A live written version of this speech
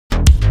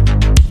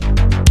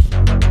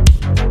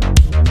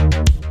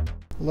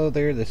Hello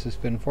there, this is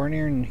Ben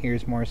Fournier, and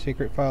here's more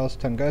Secret Files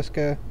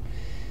Tunguska.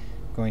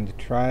 Going to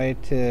try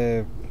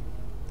to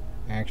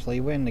actually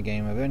win the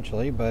game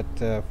eventually, but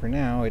for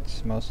now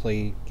it's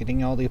mostly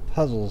getting all the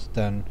puzzles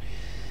done,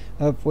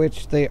 of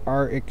which they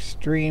are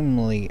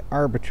extremely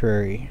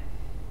arbitrary.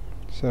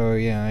 So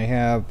yeah, I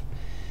have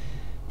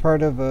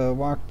part of a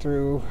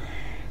walkthrough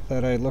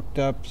that I looked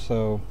up,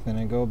 so I'm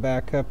gonna go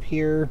back up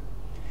here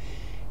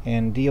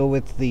and deal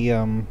with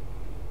the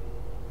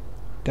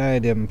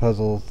diadem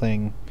puzzle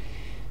thing.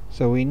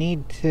 So we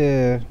need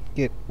to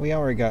get, we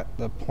already got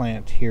the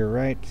plant here,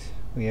 right?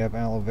 We have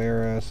aloe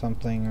vera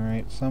something,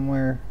 right,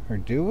 somewhere, or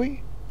do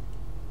we?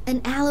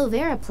 An aloe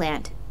vera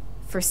plant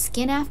for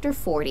skin after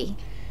 40.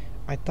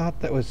 I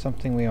thought that was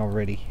something we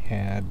already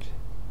had.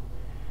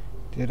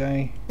 Did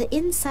I? The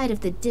inside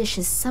of the dish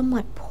is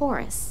somewhat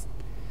porous.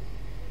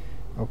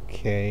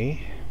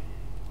 Okay.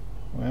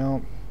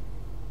 Well,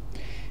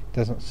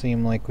 doesn't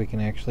seem like we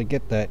can actually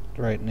get that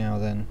right now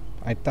then.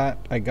 I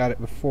thought I got it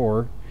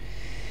before.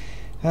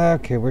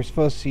 Okay, we're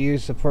supposed to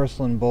use the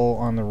porcelain bowl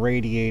on the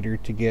radiator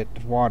to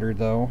get water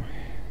though.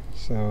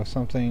 So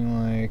something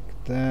like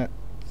that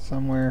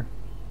somewhere.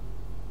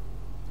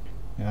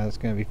 Yeah, that's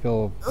gonna be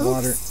filled with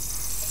water.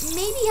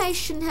 Maybe I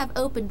shouldn't have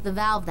opened the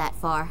valve that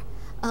far.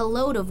 A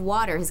load of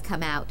water has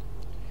come out.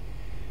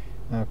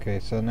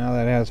 Okay, so now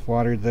that it has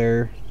water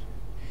there,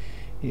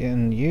 you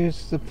can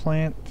use the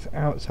plant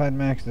outside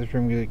Max's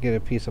room to get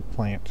a piece of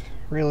plant.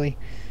 Really?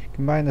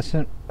 Combine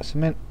the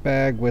cement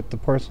bag with the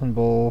porcelain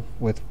bowl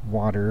with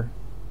water.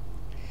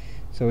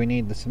 So we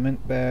need the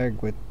cement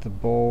bag with the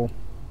bowl.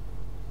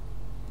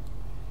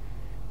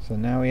 So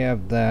now we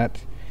have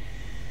that.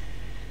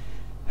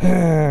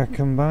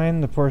 Combine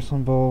the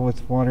porcelain bowl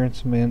with water and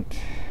cement.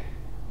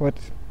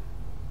 What?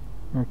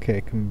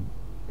 Okay,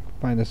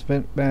 combine the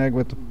cement bag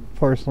with the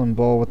porcelain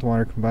bowl with the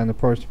water. Combine the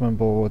porcelain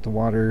bowl with the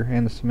water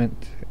and the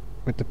cement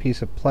with the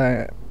piece of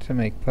plant to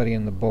make putty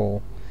in the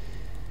bowl.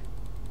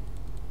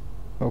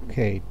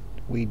 Okay,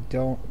 we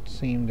don't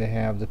seem to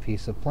have the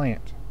piece of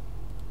plant.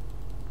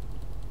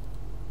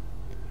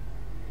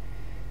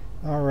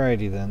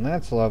 Alrighty then,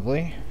 that's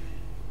lovely.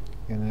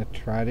 Gonna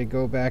try to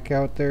go back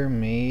out there,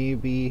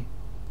 maybe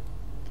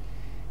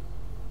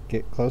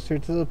get closer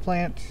to the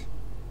plant.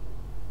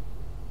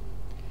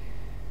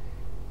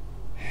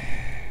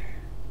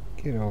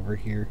 Get over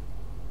here.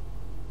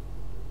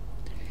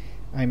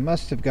 I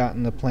must have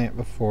gotten the plant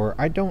before.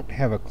 I don't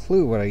have a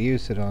clue what I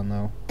used it on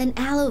though. An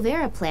aloe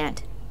vera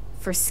plant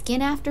for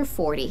skin after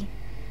 40.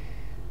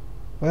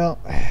 Well,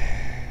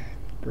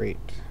 great.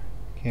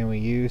 Can we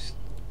use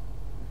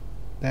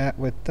that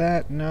with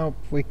that? Nope,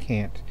 we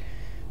can't.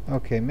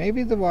 Okay,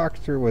 maybe the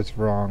walkthrough was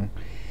wrong.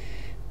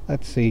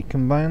 Let's see.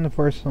 Combine the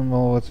porcelain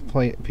bowl with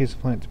a piece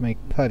of plant to make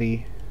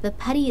putty. The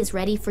putty is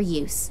ready for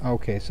use.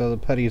 Okay, so the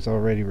putty is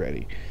already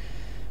ready.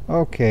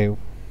 Okay,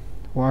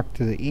 walk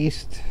to the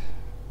east.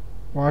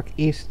 Walk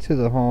east to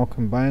the hall.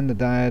 Combine the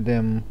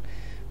diadem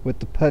with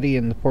the putty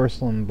in the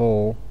porcelain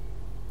bowl.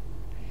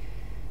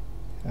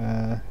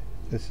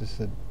 This is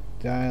a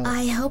dial.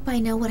 I hope I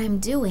know what I'm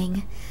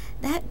doing.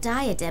 That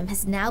diadem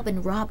has now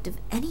been robbed of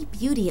any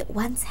beauty it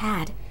once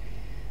had.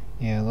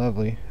 Yeah,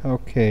 lovely.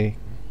 Okay.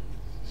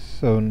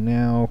 So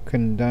now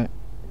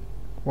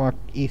walk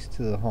east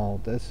to the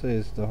hall. This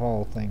is the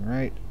hall thing,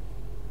 right?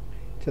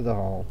 To the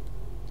hall.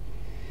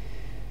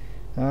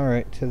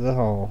 Alright, to the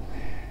hall.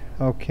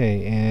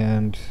 Okay,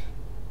 and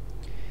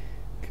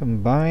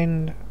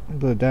combine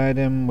the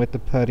diadem with the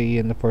putty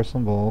in the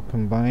porcelain bowl.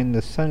 Combine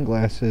the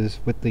sunglasses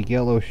with the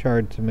yellow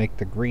shard to make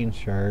the green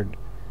shard.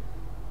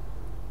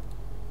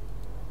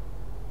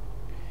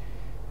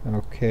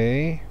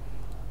 Okay.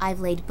 I've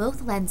laid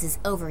both lenses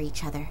over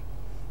each other.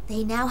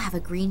 They now have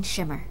a green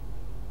shimmer.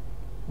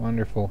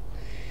 Wonderful.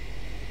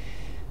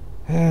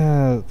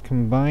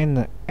 Combine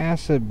the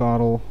acid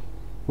bottle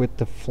with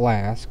the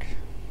flask.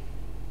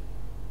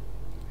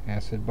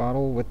 Acid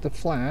bottle with the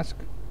flask.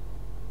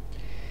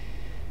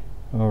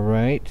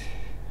 Alright.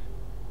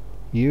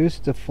 Use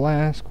the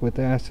flask with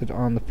acid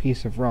on the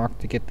piece of rock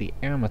to get the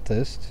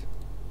amethyst.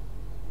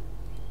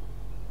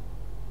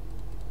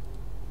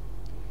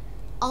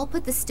 I'll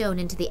put the stone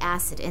into the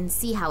acid and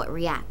see how it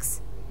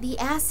reacts. The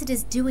acid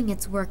is doing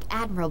its work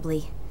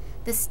admirably.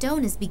 The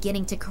stone is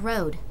beginning to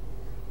corrode.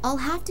 I'll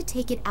have to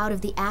take it out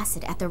of the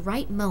acid at the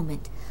right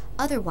moment,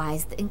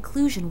 otherwise the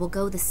inclusion will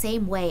go the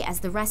same way as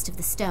the rest of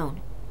the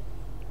stone.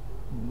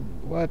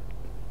 What?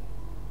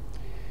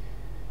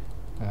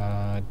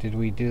 Did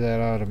we do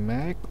that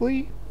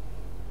automatically?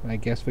 I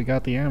guess we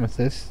got the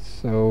amethyst,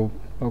 so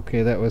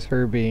okay, that was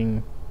her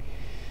being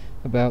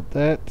about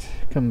that.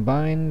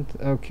 Combined,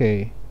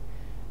 okay.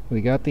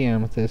 We got the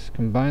amethyst.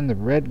 Combine the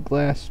red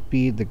glass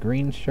bead, the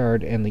green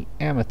shard, and the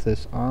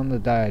amethyst on the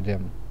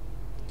diadem.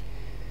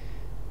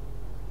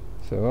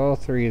 So all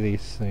three of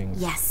these things.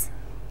 Yes,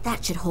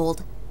 that should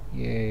hold.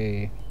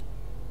 Yay.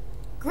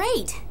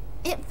 Great!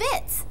 It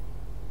fits!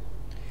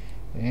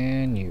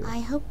 And you. I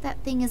hope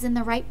that thing is in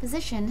the right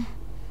position.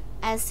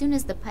 As soon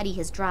as the putty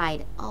has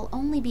dried, I'll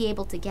only be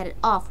able to get it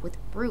off with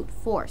brute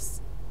force.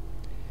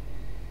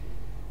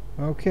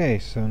 Okay,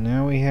 so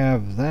now we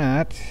have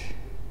that.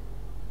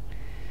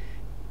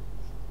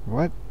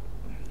 What?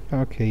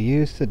 Okay,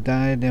 use the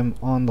diadem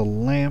on the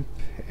lamp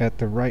at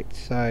the right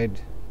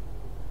side.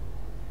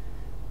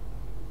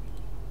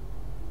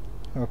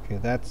 Okay,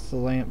 that's the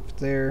lamp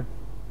there.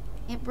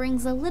 It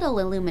brings a little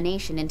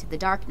illumination into the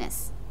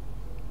darkness.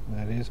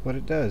 That is what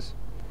it does.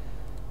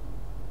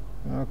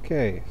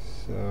 Okay,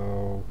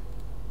 so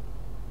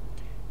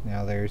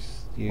now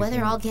there's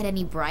Whether I'll get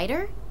any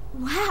brighter?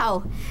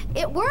 Wow,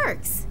 it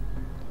works!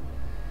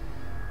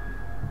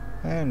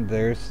 And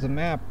there's the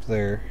map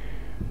there.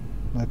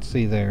 Let's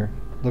see there.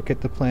 Look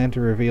at the plan to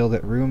reveal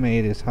that room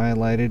 8 is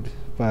highlighted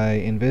by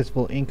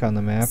invisible ink on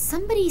the map.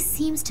 Somebody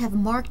seems to have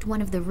marked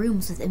one of the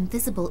rooms with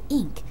invisible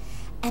ink,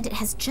 and it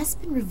has just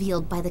been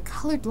revealed by the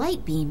colored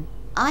light beam.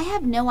 I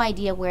have no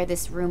idea where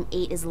this room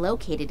 8 is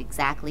located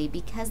exactly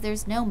because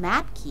there's no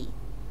map key.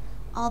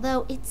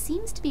 Although it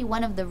seems to be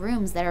one of the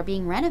rooms that are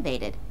being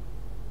renovated.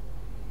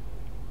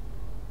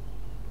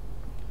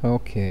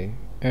 Okay,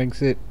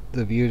 exit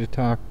the view to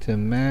talk to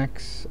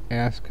Max,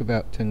 ask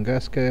about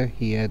Tunguska.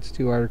 He adds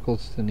 2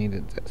 articles to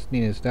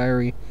Nina's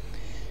diary.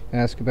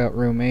 Ask about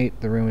room 8,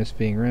 the room is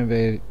being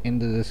renovated.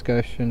 Into the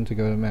discussion to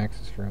go to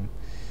Max's room.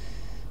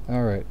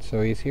 Alright,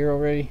 so he's here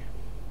already?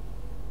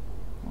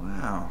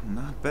 Wow,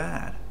 not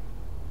bad.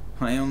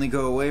 I only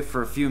go away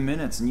for a few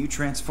minutes and you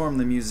transform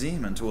the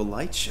museum into a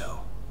light show.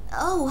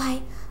 Oh,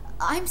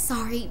 I'm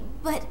sorry,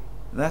 but...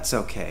 That's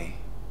okay.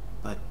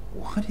 But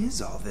what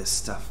is all this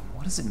stuff and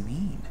what does it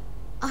mean?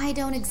 I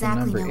don't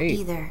exactly know 8.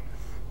 either.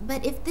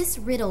 But if this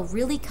riddle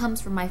really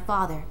comes from my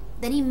father,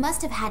 then he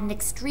must have had an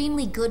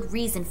extremely good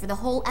reason for the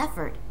whole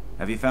effort.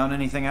 Have you found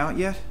anything out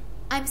yet?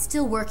 I'm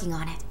still working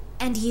on it.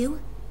 And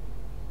you?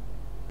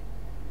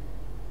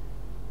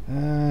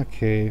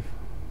 Okay.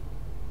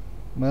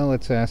 Well,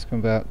 let's ask him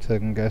about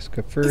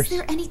Tunguska first. Is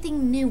there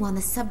anything new on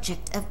the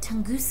subject of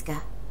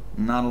Tunguska?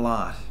 Not a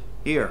lot.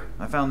 Here,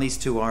 I found these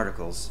 2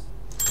 articles.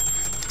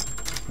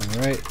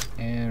 Alright,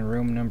 and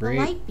room number 8.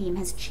 The light beam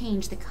has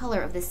changed the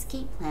color of the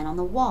escape plan on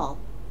the wall.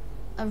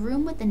 A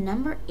room with the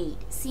number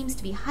 8 seems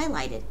to be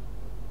highlighted.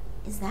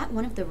 Is that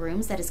one of the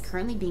rooms that is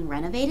currently being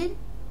renovated?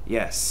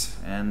 Yes,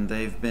 and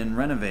they've been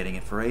renovating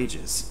it for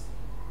ages.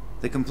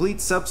 The complete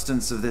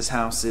substance of this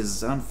house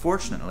is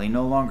unfortunately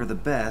no longer the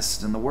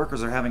best, and the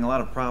workers are having a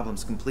lot of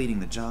problems completing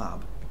the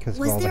job. Because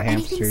of Was all there the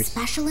anything hamsters.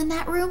 special in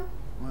that room?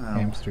 Well,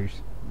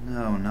 Hamsters.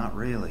 no, not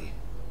really.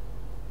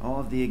 All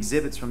of the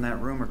exhibits from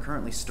that room are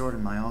currently stored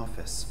in my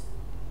office.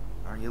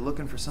 Are you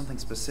looking for something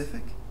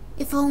specific?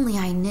 If only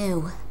I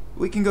knew.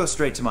 We can go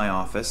straight to my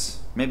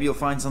office. Maybe you'll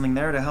find something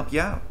there to help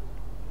you out.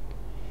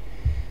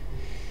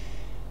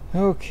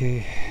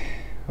 Okay.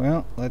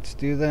 Well, let's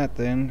do that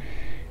then.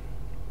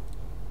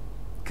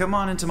 Come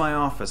on into my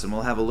office and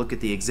we'll have a look at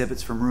the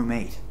exhibits from room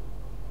 8.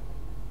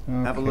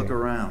 Okay. Have a look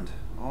around.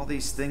 All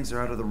these things are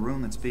out of the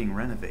room that's being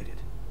renovated.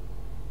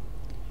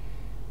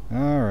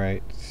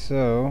 Alright,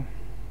 so...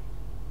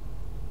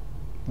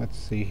 let's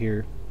see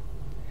here.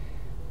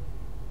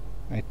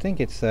 I think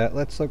it's that.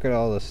 Let's look at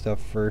all this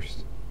stuff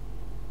first.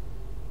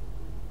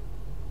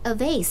 A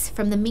vase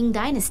from the Ming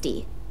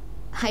Dynasty.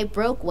 I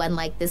broke one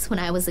like this when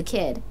I was a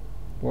kid.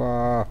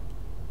 Wow.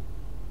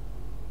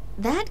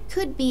 That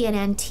could be an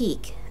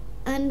antique.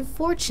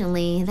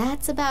 Unfortunately,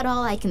 that's about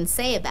all I can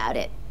say about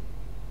it.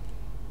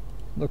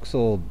 Looks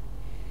old.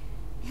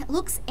 It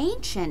looks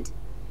ancient.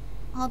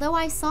 Although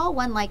I saw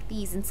one like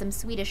these in some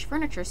Swedish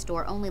furniture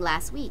store only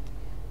last week.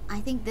 I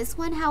think this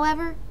one,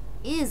 however,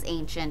 is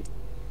ancient.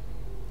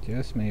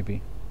 Just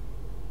maybe.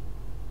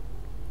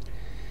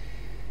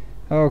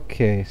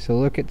 Okay, so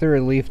look at the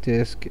relief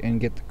disc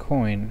and get the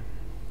coin.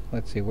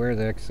 Let's see, where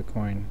the heck's the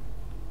coin?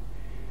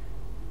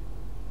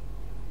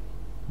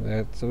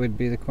 That would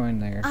be the coin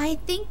there. I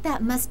think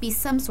that must be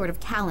some sort of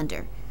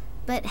calendar,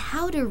 but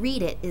how to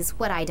read it is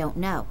what I don't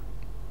know.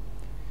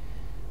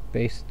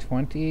 Base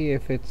 20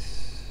 if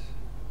it's...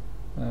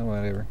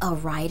 whatever. A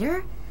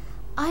rider?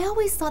 I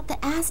always thought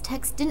the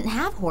Aztecs didn't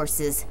have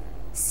horses.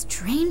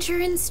 Stranger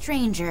and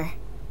stranger.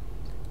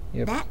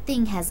 Yep. That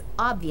thing has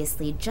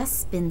obviously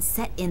just been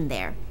set in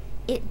there.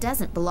 It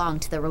doesn't belong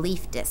to the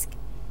relief disc.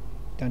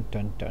 Dun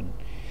dun dun.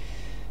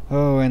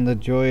 Oh, and the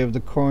joy of the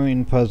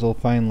coin puzzle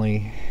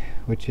finally,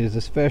 which is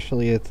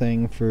especially a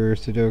thing for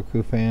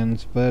Sudoku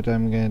fans, but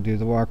I'm gonna do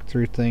the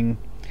walkthrough thing.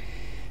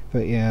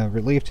 But yeah,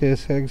 relief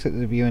disc, exit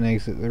the view and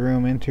exit the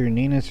room, enter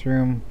Nina's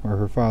room, or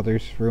her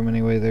father's room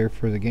anyway there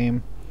for the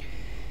game.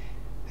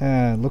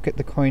 Look at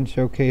the coin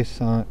showcase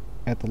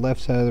at the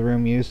left side of the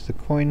room. Use the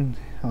coin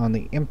on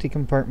the empty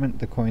compartment.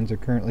 The coins are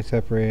currently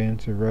separated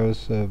into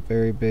rows of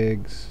very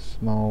big,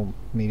 small,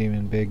 medium,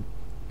 and big.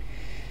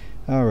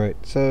 Alright,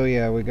 so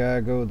yeah, we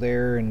gotta go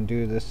there and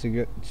do the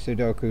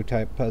Sudoku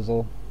type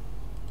puzzle.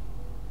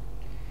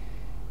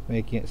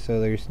 Making it so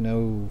there's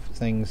no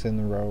things in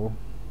the row.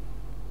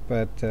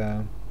 But,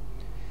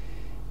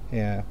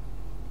 yeah.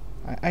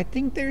 I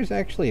think there's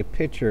actually a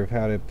picture of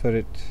how to put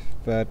it,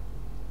 but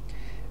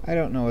I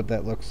don't know what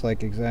that looks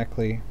like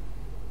exactly.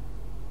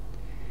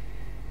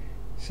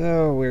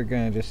 So we're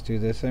gonna just do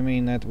this. I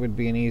mean, that would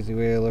be an easy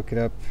way to look it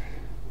up,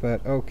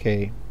 but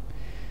okay.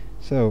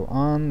 So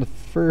on the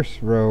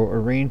first row,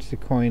 arrange the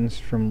coins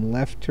from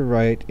left to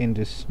right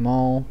into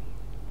small,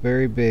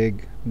 very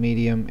big,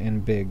 medium,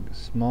 and big.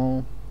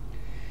 Small.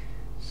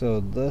 So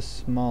the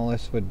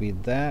smallest would be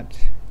that.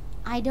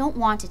 I don't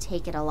want to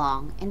take it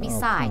along, and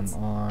besides,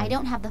 come on. I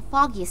don't have the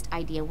foggiest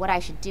idea what I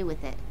should do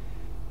with it.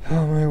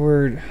 Oh my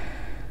word.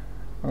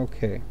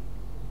 Okay.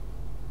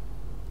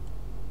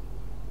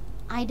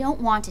 I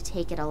don't want to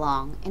take it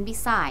along, and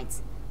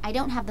besides, I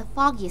don't have the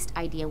foggiest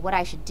idea what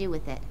I should do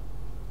with it.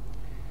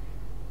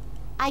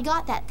 I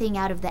got that thing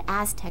out of the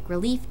Aztec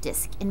relief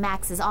disc in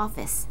Max's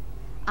office.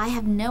 I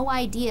have no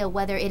idea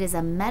whether it is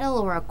a medal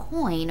or a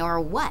coin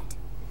or what,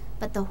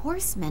 but the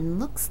horseman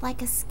looks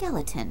like a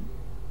skeleton.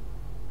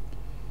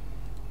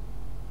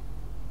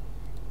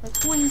 The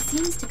coin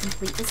seems to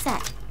complete the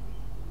set.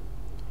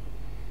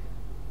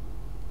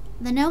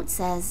 The note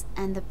says,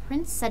 and the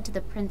prince said to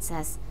the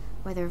princess,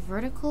 whether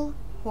vertical,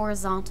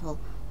 horizontal,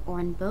 or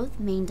in both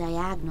main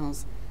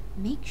diagonals,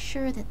 make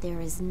sure that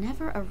there is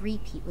never a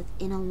repeat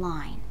within a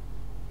line.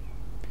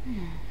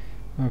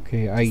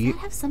 Okay, Does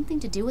that have something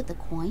to do with the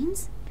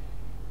coins?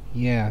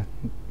 Yeah,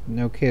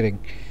 no kidding.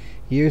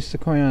 Use the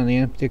coin on the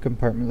empty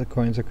compartment. The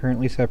coins are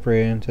currently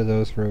separated into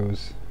those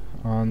rows.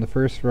 On the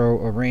first row,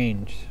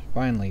 arrange.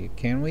 Finally,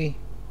 can we?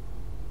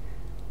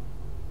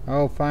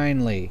 Oh,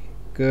 finally.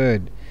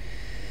 Good.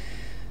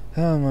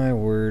 Oh my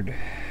word.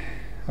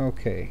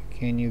 Okay,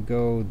 can you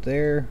go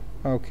there?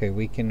 Okay,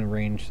 we can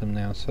arrange them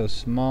now. So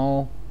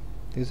small.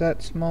 Is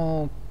that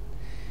small?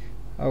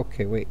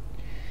 Okay, wait.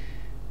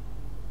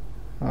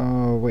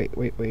 Oh,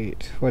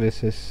 wait. What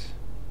is this?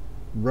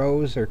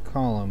 Rows or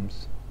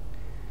columns?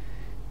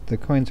 The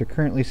coins are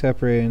currently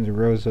separated into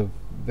rows of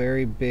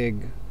very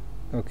big.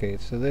 Okay,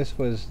 so this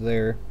was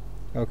there.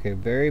 Okay,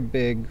 very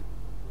big,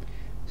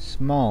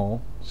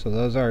 small. So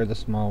those are the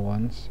small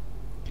ones.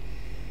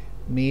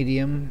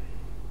 Medium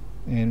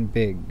and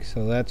big.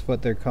 So that's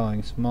what they're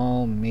calling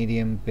small,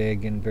 medium,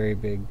 big, and very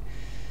big.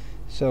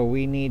 So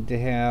we need to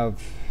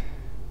have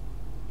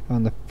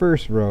on the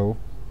first row,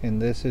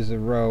 and this is a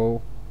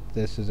row,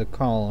 this is a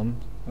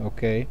column.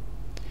 Okay.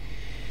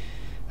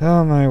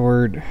 Oh my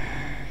word.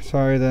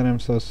 Sorry that I'm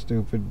so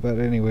stupid, but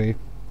anyway.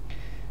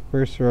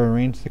 First row,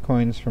 arrange the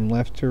coins from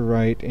left to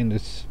right into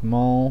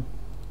small,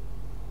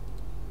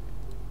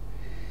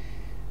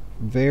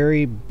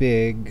 very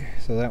big,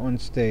 so that one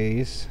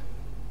stays.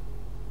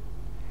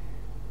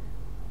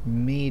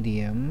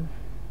 Medium,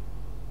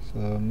 so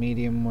a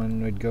medium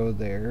one would go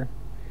there.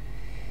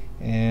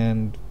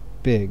 And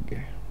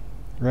big,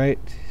 right?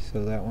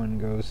 So that one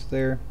goes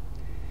there.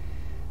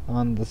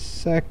 On the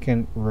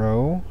second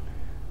row,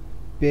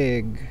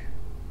 big.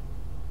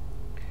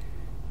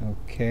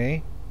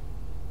 Okay.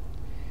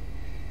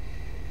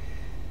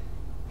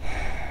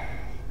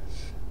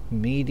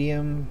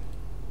 Medium.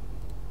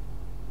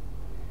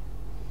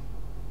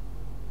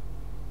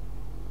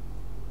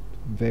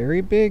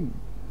 Very big.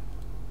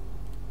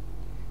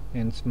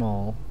 And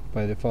small.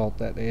 By default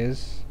that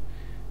is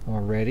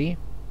already.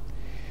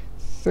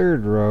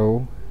 Third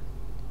row.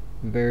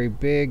 Very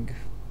big.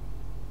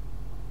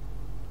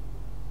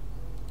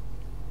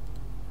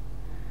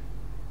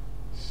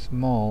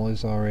 Small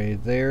is already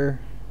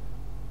there.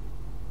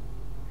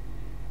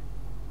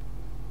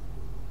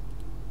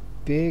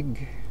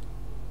 Big.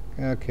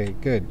 Okay,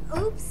 good.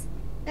 Oops,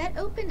 that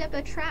opened up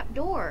a trap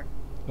door.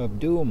 Of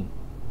doom.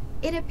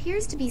 It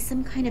appears to be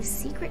some kind of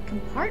secret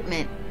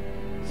compartment.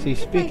 She's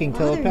speaking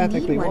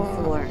telepathically. What did my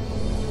father need one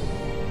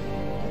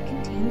for? It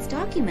contains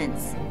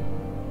documents.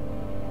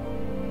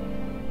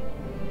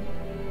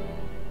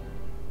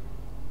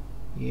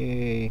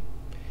 Yay.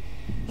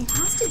 It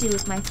has to do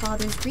with my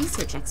father's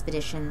research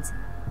expeditions.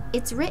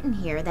 It's written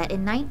here that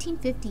in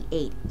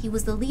 1958, he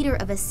was the leader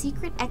of a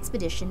secret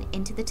expedition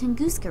into the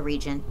Tunguska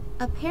region.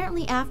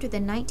 Apparently after the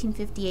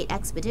 1958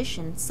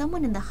 expedition,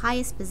 someone in the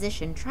highest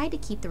position tried to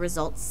keep the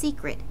results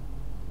secret.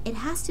 It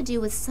has to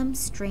do with some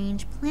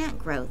strange plant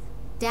growth.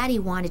 Daddy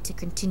wanted to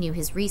continue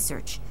his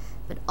research,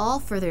 but all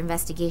further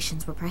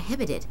investigations were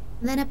prohibited.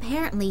 Then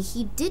apparently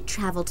he did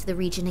travel to the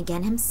region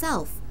again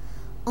himself,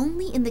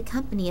 only in the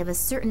company of a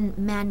certain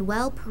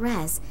Manuel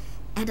Perez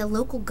and a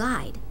local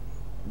guide.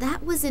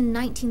 That was in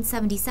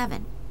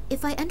 1977.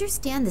 If I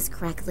understand this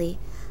correctly,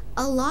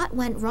 a lot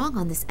went wrong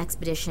on this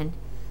expedition.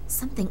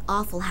 Something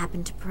awful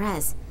happened to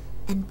Perez,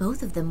 and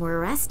both of them were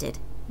arrested.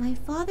 My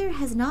father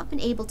has not been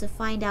able to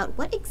find out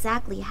what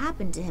exactly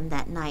happened to him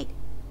that night,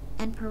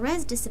 and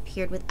Perez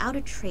disappeared without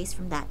a trace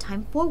from that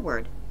time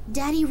forward.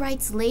 Daddy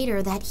writes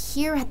later that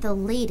here at the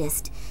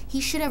latest, he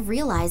should have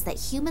realized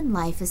that human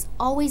life is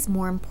always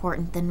more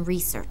important than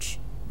research.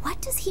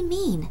 What does he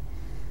mean?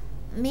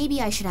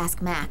 Maybe I should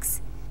ask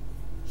Max.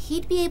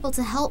 He'd be able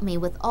to help me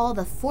with all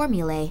the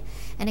formulae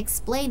and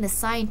explain the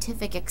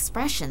scientific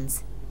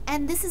expressions.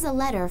 And this is a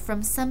letter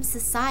from some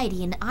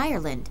society in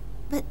Ireland.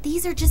 But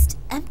these are just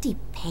empty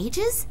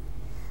pages?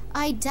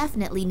 I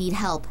definitely need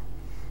help.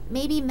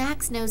 Maybe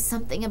Max knows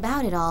something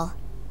about it all.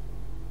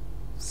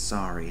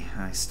 Sorry,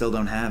 I still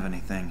don't have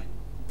anything.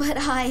 But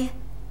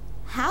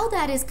How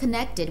that is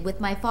connected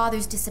with my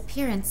father's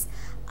disappearance,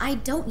 I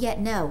don't yet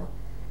know.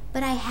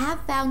 But I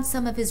have found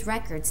some of his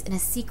records in a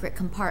secret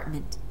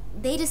compartment.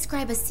 They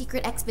describe a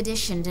secret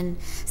expedition and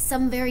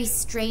some very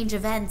strange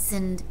events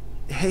and...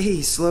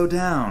 Hey, slow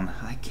down.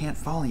 I can't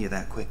follow you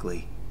that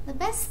quickly. The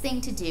best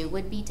thing to do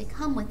would be to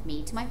come with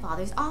me to my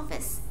father's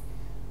office.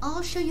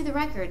 I'll show you the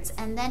records,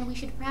 and then we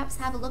should perhaps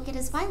have a look at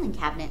his filing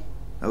cabinet.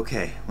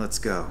 Okay, let's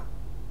go.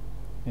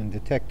 And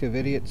Detective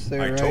Idiot's there,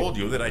 right? I told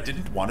you that I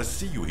didn't want to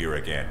see you here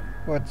again.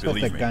 What's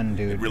Believe with the gun,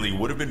 dude? It really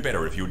would have been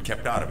better if you had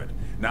kept out of it.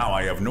 Now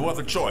I have no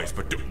other choice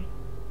but to...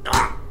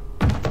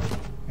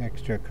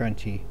 Extra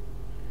crunchy.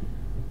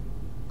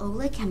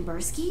 Oleg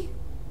Kambersky?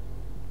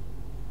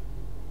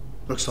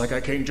 Looks like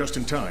I came just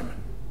in time.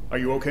 Are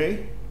you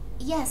okay?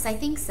 Yes, I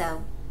think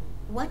so.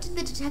 What did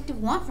the detective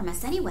want from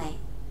us anyway?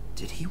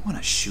 Did he want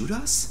to shoot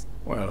us?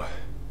 Well,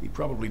 he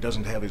probably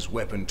doesn't have his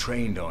weapon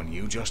trained on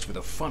you just for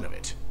the fun of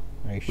it.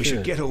 We Sure?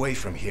 should get away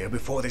from here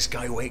before this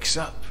guy wakes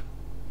up.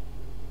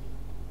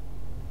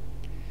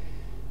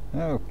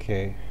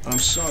 Okay. I'm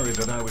sorry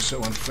that I was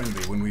so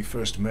unfriendly when we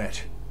first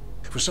met.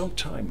 For some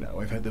time now,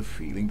 I've had the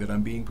feeling that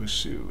I'm being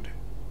pursued,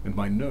 and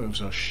my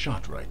nerves are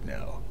shot right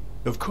now.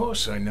 Of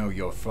course I know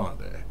your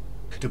father.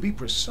 To be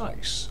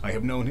precise, I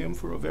have known him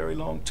for a very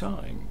long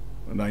time,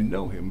 and I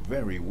know him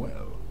very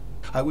well.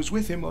 I was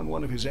with him on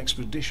one of his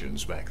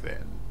expeditions back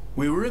then.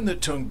 We were in the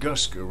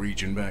Tunguska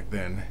region back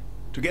then,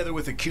 together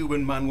with the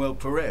Cuban Manuel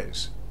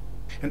Perez,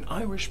 an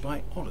Irish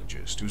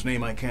biologist whose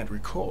name I can't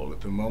recall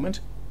at the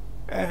moment,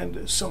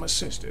 and some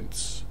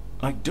assistants.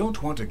 I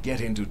don't want to get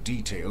into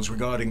details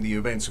regarding the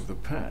events of the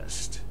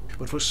past,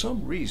 but for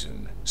some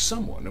reason,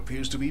 someone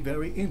appears to be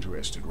very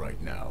interested right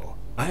now.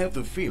 I have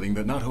the feeling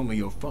that not only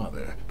your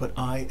father, but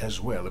I as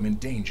well am in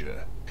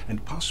danger,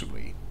 and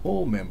possibly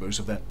all members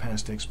of that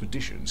past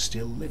expedition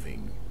still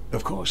living.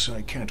 Of course,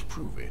 I can't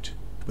prove it,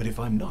 but if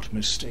I'm not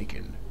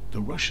mistaken,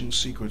 the Russian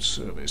Secret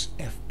Service,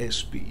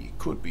 FSB,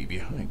 could be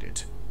behind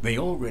it. They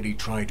already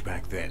tried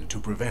back then to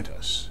prevent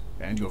us,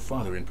 and your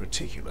father in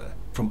particular,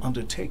 from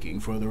undertaking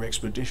further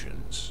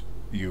expeditions.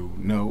 You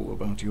know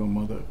about your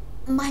mother?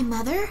 My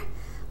mother?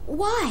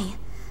 Why?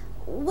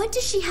 What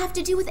does she have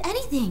to do with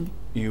anything?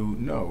 You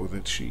know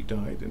that she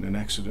died in an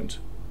accident?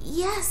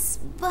 Yes,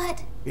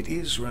 but... It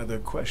is rather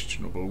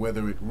questionable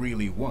whether it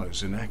really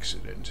was an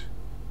accident.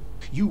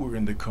 You were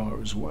in the car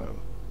as well.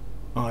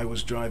 I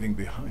was driving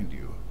behind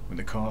you when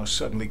the car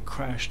suddenly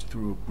crashed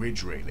through a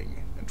bridge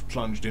railing and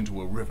plunged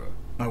into a river.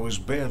 I was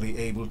barely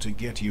able to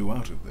get you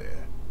out of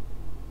there.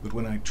 But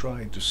when I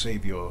tried to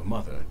save your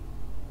mother,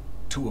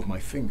 2 of my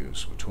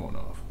fingers were torn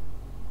off.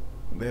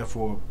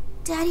 Therefore...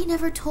 Daddy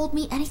never told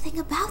me anything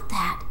about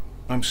that.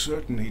 I'm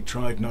certain he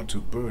tried not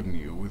to burden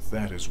you with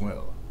that as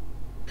well.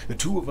 The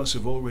 2 of us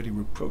have already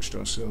reproached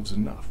ourselves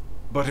enough.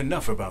 But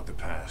enough about the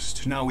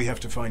past. Now we have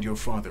to find your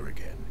father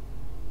again.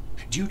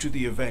 Due to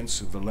the events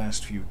of the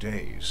last few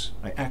days,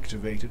 I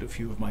activated a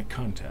few of my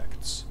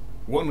contacts.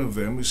 One of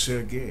them is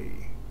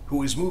Sergei,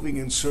 who is moving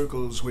in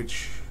circles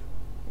which,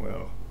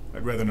 well,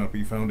 I'd rather not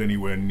be found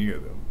anywhere near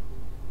them.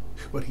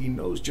 But he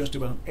knows just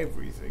about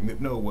everything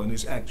that no one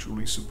is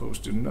actually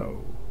supposed to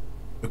know.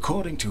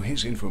 According to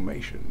his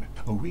information,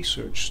 a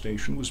research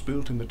station was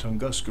built in the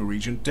Tunguska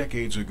region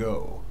decades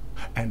ago,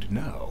 and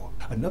now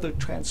another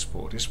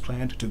transport is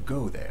planned to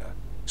go there.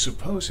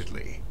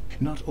 Supposedly,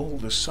 not all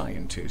the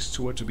scientists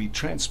who are to be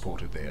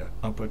transported there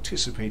are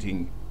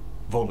participating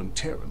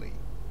voluntarily.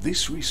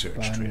 This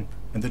research trip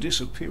and the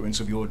disappearance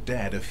of your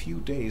dad a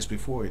few days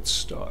before its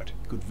start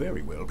could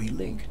very well be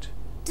linked.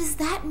 Does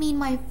that mean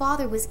my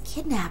father was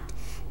kidnapped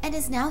and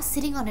is now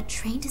sitting on a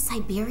train to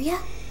Siberia?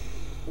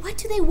 What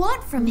do they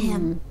want from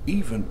him?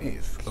 Even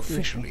if,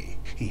 officially,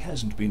 he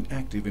hasn't been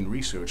active in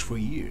research for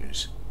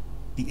years,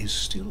 he is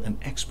still an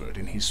expert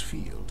in his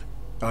field.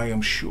 I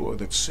am sure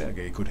that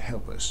Sergei could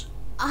help us.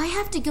 I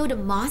have to go to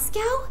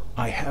Moscow?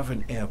 I have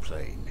an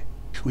airplane.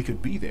 We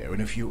could be there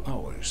in a few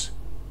hours.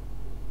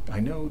 I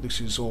know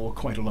this is all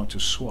quite a lot to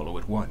swallow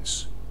at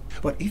once,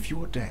 but if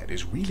your dad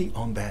is really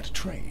on that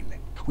train,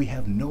 we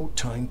have no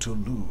time to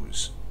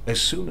lose. As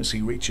soon as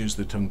he reaches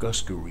the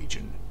Tunguska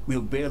region,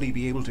 we'll barely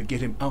be able to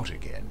get him out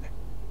again.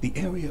 The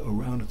area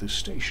around the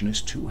station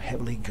is too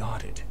heavily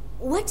guarded.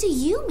 What do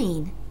you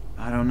mean?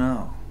 I don't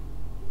know,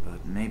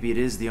 but maybe it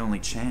is the only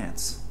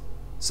chance.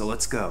 So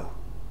let's go.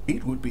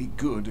 It would be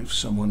good if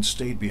someone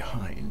stayed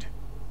behind,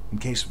 in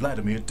case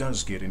Vladimir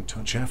does get in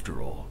touch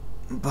after all.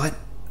 But...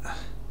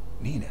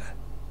 Nina,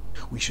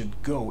 we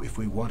should go if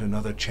we want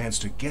another chance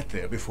to get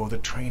there before the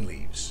train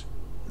leaves.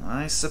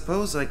 I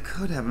suppose I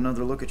could have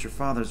another look at your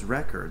father's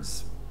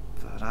records,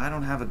 but I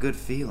don't have a good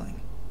feeling.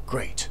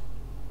 Great.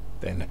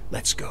 Then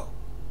let's go.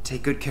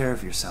 Take good care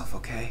of yourself,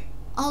 okay?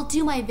 I'll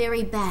do my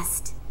very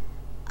best.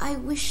 I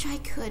wish I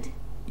could.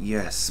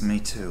 Yes,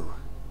 me too.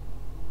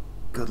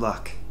 Good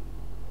luck.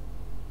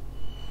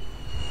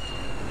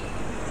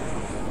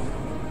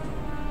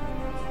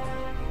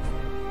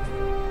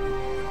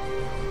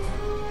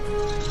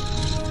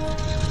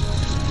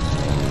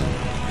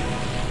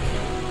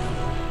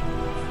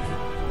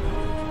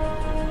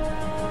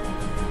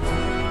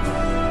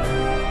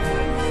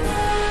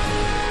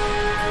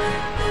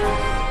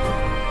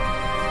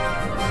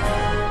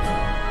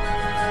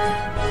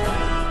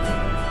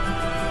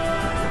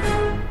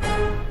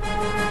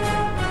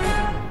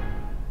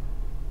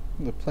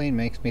 airplane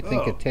makes me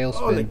think of All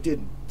Tailspin. it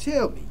didn't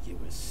tell me you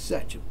were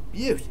such a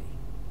beauty.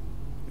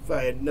 If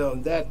I had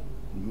known that,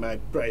 my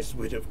price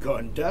would have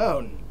gone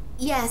down.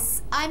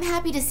 Yes, I'm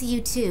happy to see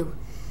you too.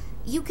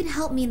 You can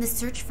help me in the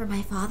search for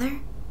my father?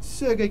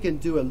 Sergei can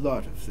do a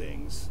lot of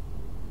things.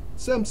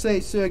 Some say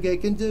Sergei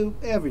can do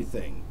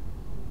everything.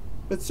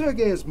 But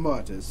Sergei is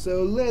Martyr,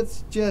 so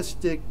let's just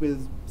stick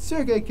with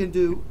Sergei can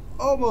do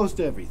almost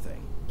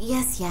everything.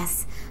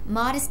 Yes.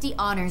 Modesty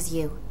honors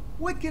you.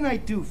 What can I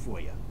do for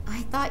you?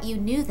 I thought you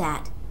knew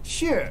that.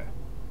 Sure.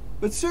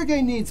 But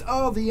Sergei needs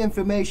all the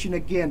information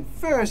again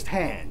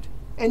firsthand.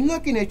 And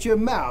looking at your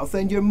mouth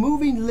and your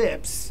moving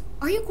lips.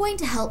 Are you going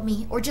to help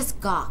me or just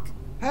gawk?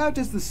 How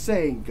does the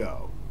saying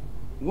go?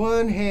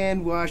 One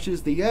hand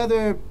washes the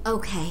other.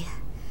 Okay.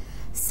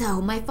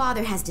 So, my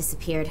father has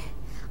disappeared.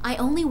 I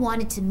only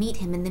wanted to meet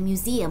him in the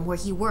museum where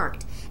he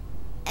worked.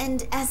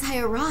 And as I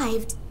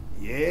arrived...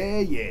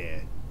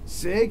 Yeah.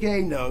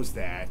 Sergei knows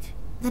that.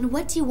 Then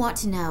what do you want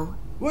to know?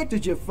 What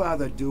did your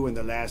father do in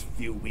the last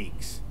few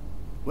weeks?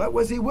 What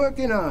was he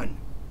working on?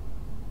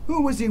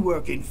 Who was he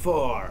working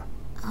for?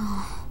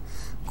 Oh,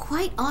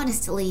 quite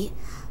honestly,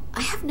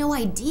 I have no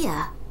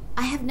idea.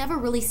 I have never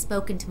really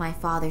spoken to my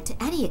father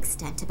to any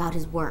extent about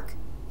his work.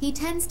 He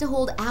tends to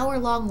hold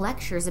hour-long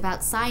lectures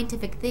about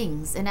scientific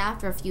things, and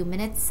after a few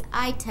minutes,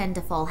 I tend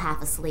to fall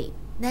half asleep.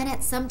 Then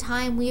at some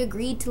time, we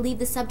agreed to leave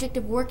the subject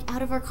of work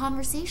out of our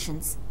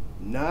conversations.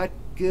 Not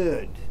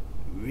good.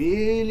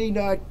 Really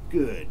not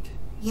good.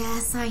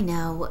 Yes, I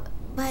know,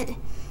 but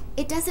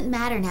it doesn't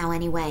matter now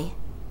anyway.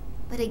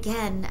 But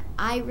again,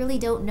 I really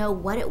don't know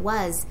what it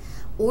was,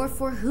 or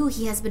for who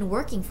he has been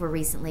working for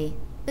recently.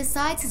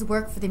 Besides his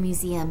work for the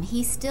museum,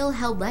 he still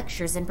held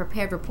lectures and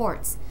prepared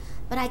reports,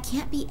 but I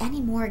can't be any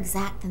more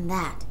exact than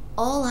that.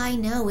 All I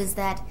know is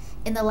that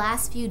in the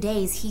last few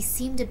days he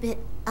seemed a bit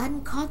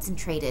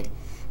unconcentrated,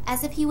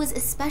 as if he was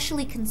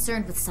especially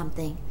concerned with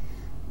something.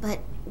 But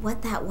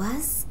what that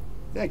was?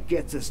 That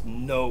gets us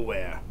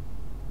nowhere.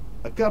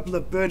 A couple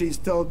of birdies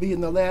told me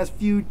in the last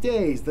few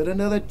days that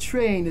another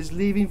train is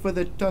leaving for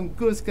the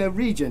Tunguska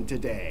region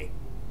today.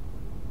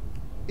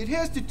 It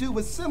has to do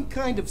with some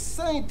kind of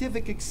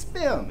scientific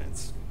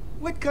experiments.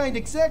 What kind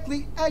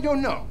exactly, I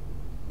don't know.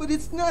 But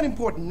it's not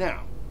important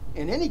now.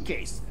 In any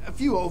case, a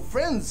few old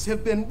friends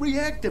have been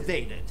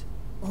reactivated.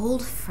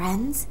 Old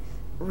friends?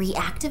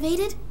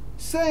 Reactivated?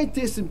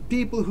 Scientists and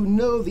people who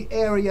know the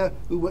area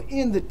who were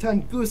in the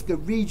Tunguska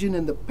region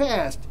in the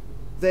past,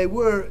 they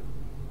were,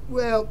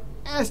 well,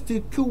 asked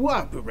to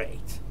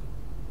cooperate.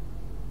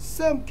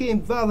 Some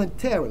came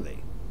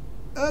voluntarily.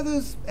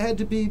 Others had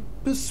to be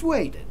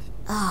persuaded.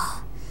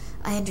 Oh,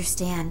 I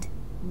understand.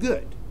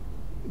 Good.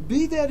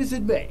 Be that as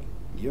it may,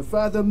 your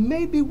father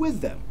may be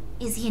with them.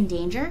 Is he in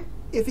danger?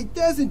 If he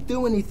doesn't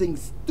do anything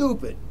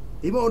stupid,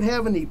 he won't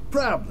have any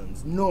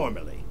problems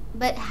normally.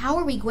 But how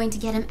are we going to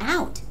get him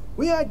out?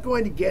 We aren't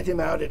going to get him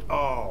out at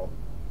all.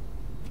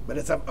 But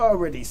as I've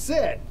already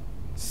said,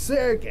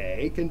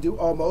 Sergei can do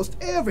almost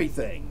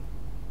everything.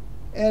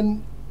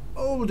 An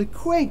old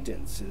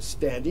acquaintance is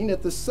standing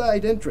at the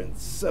side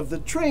entrance of the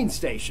train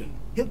station.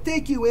 He'll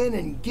take you in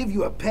and give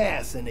you a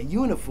pass and a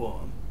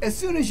uniform. As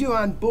soon as you're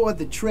on board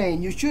the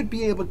train, you should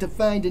be able to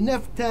find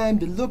enough time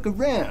to look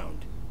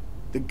around.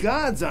 The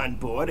guards on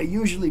board are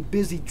usually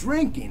busy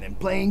drinking and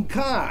playing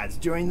cards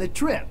during the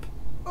trip.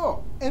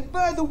 Oh, and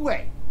by the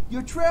way,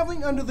 you're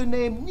traveling under the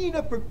name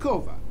Nina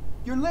Perkova.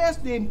 Your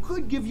last name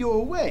could give you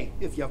away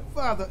if your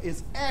father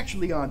is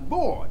actually on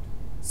board.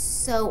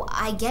 So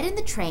I get in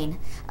the train,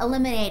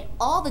 eliminate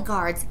all the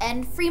guards,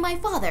 and free my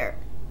father.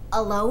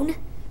 Alone?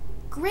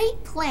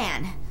 Great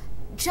plan.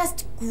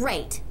 Just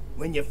great.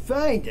 When you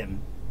find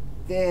him,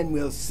 then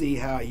we'll see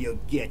how you'll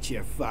get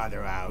your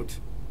father out.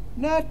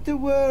 Not to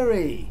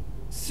worry.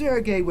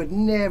 Sergei would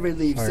never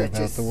leave such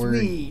a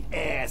sweet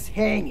ass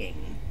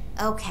hanging.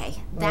 Okay,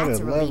 that's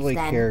a relief lovely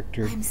then.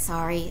 Character. I'm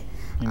sorry.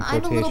 In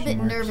I'm a little bit quotation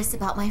marks. nervous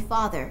about my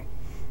father.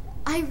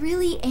 I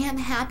really am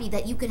happy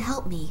that you could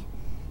help me.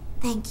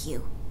 Thank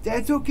you.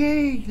 That's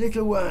okay,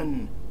 little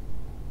one.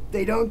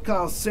 They don't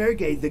call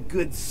Sergei the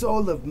good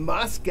soul of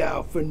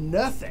Moscow for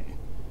nothing.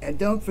 And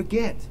don't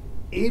forget,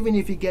 even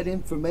if you get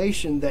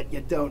information that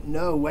you don't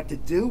know what to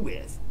do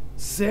with,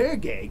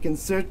 Sergei can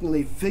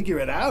certainly figure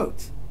it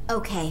out.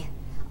 Okay,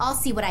 I'll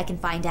see what I can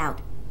find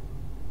out.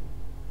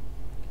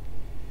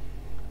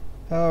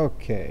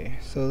 Okay,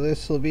 so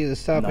this will be the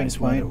stopping Nice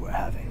point. weather we're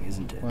having,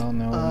 isn't it? Well,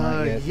 no,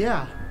 not yet.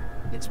 Yeah.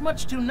 It's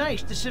much too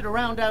nice to sit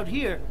around out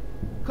here.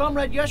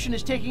 Comrade Yushin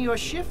is taking your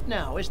shift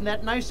now. Isn't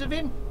that nice of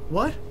him?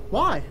 What?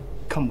 Why?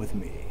 Come with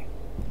me.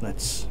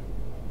 Let's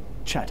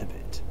chat a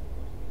bit.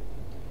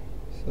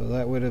 So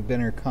that would have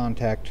been her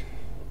contact.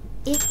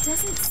 It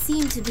doesn't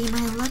seem to be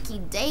my lucky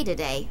day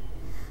today.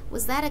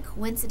 Was that a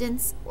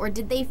coincidence, or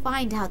did they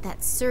find out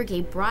that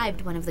Sergei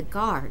bribed one of the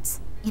guards?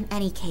 In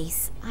any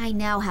case, I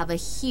now have a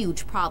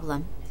huge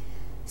problem.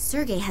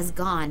 Sergei has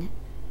gone.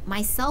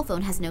 My cell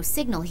phone has no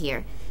signal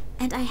here,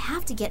 and I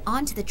have to get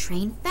onto the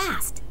train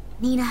fast.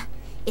 Nina,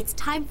 it's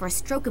time for a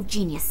stroke of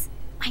genius.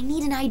 I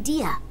need an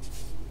idea.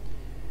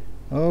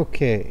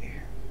 Okay,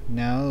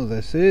 now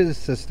this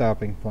is the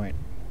stopping point.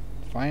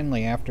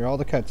 Finally, after all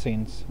the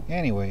cutscenes.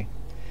 Anyway.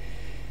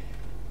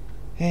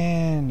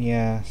 And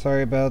yeah,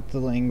 sorry about the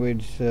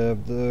language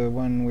of the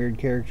one weird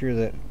character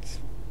that's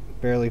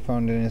barely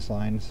phoned in his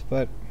lines.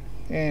 But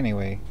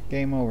anyway,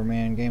 game over,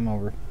 man, game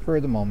over. For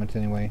the moment,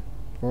 anyway.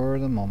 For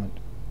the moment.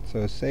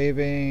 So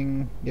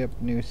saving, yep,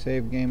 new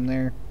save game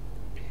there.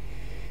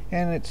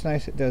 And it's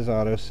nice it does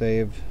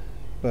autosave.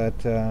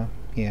 But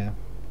yeah,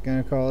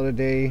 gonna call it a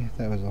day.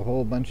 That was a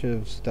whole bunch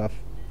of stuff.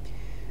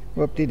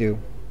 Whoop-de-doo.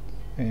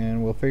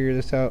 And we'll figure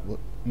this out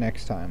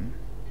next time.